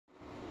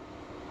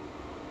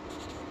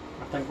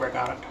I think we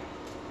got it.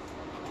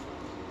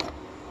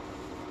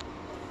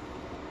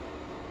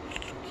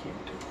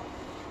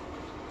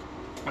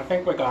 I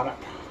think we got it.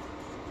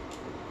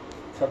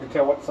 It's hard to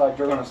tell what side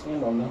you're going to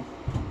stand on though.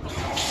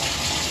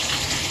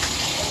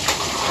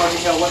 Hard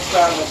to tell what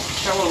side of the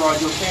shower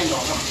rod you'll stand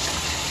on.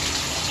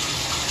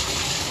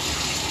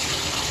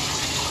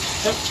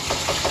 Yep.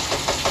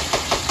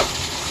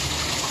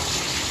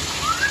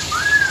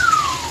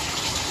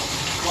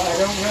 Well, I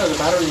don't know. The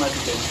battery might be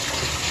big.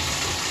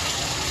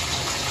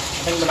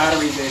 I think the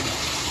battery's big.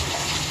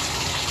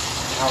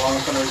 How long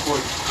it's going to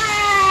record?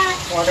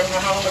 Well, I don't know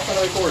how long it's going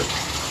to record.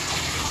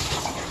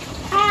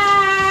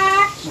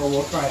 Well,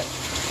 we'll try it.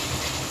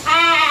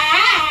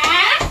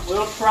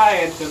 We'll try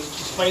it. The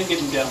plane's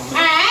getting down.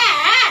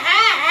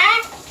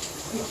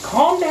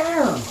 Calm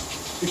down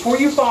before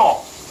you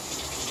fall.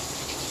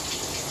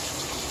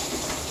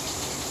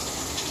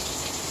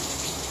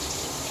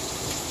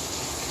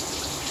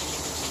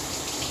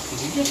 Did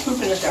you just poop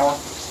in the shower?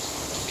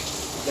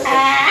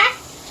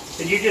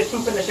 Did you just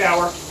poop in the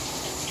shower?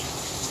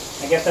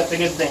 I guess that's a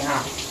good thing,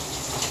 huh?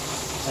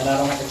 And I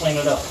don't have to clean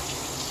it up.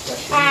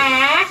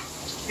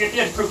 You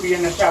did poopy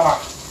in the shower.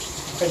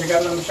 Because you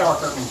got it in the shower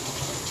curtain.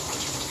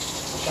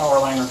 The shower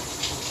liner.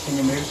 Can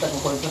you move so I can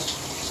close this?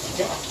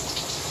 Yeah.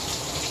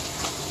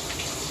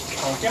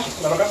 Thank you. A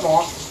little bit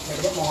more. A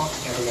little bit more.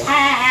 There we go. A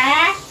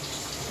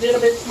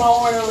little bit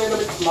more and a little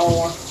bit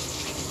more.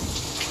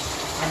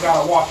 I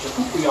gotta wash the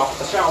poopy off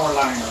the shower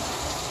liner.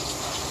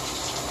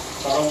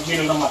 So I don't get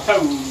it on my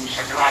toes.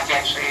 Something like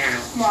that,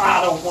 Sam.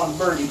 I don't want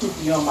birdie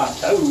poopy on my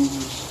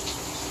toes.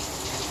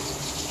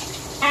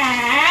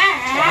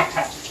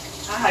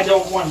 I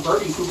don't want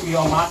birdie poopy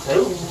on my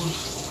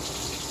toes.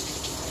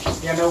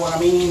 You know what I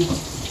mean?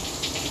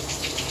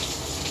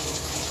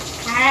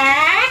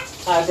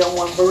 I don't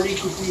want birdie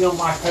poopy on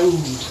my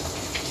toes.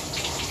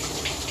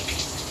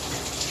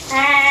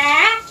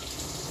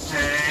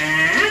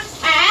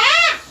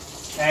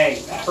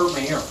 Hey, that hurt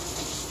my ear.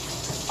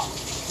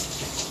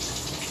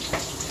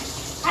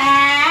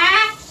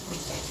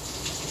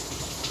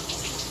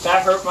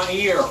 That hurt my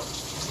ear.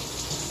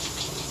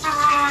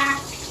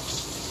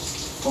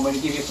 Want me to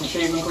give you some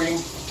shaving cream?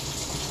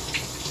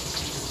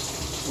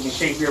 You can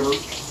shave your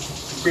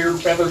beard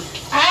feathers.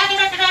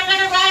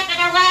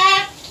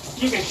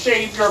 You can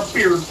shave your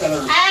beard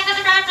feathers.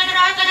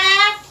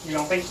 You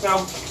don't think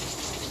so?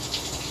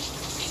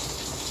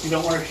 You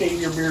don't want to shave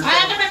your beard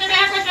feathers?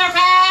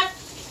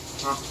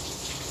 Huh?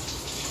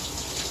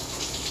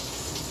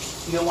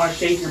 You don't want to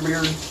shave your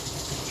beard?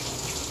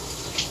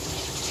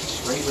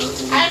 This razor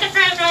is...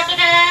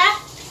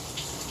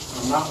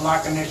 I'm not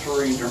liking this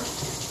razor.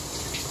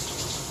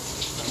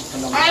 I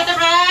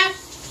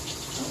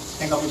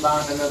think I'll be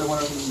buying another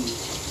one of these.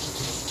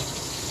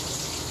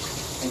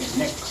 I think it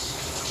nicks.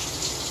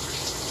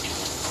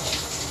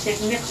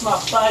 It nicks my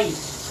face.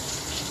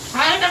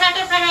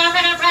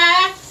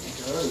 It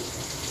does.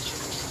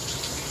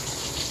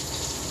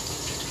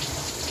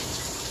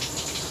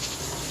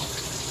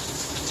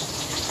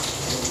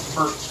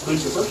 Good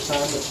the first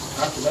time, but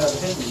after that it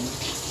hit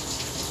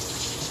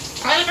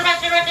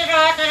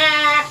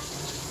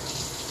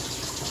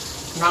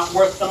Not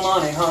worth the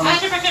money, honey.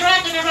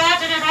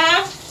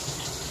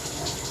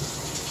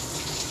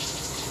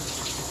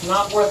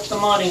 Not worth the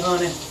money,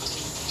 honey.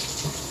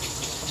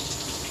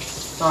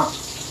 Huh?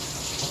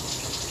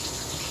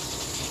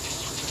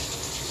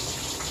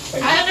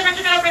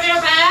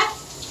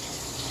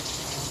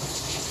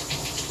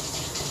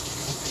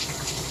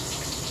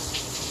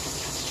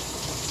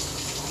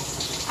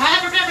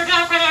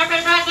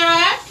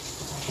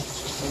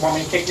 You want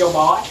me to kick your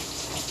butt?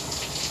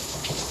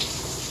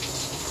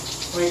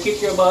 Want me to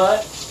kick your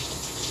butt?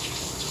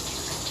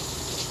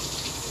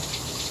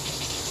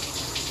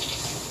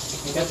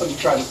 That's what you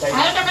try to say.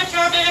 I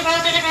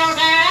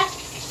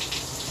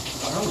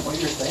don't know what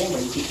you're saying,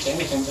 but you keep saying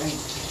the same thing.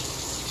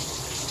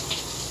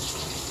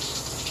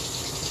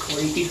 What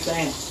do you keep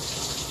saying?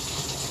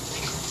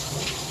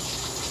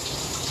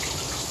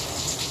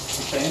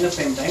 You're saying the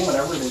same thing,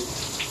 whatever it is.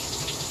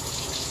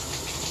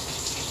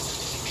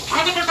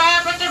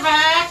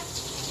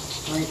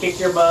 I'm going to kick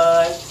your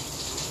butt.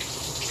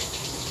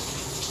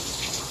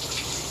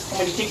 I'm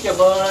going to kick your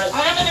butt. I'm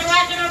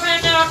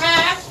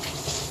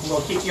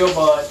going to kick your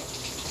butt.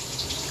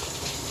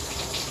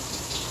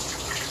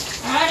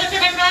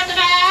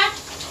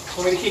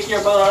 Want me to kick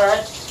your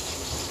butt?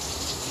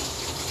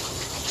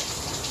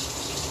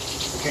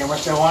 The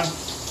camera's still on?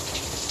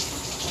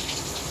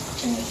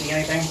 Can you see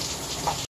anything?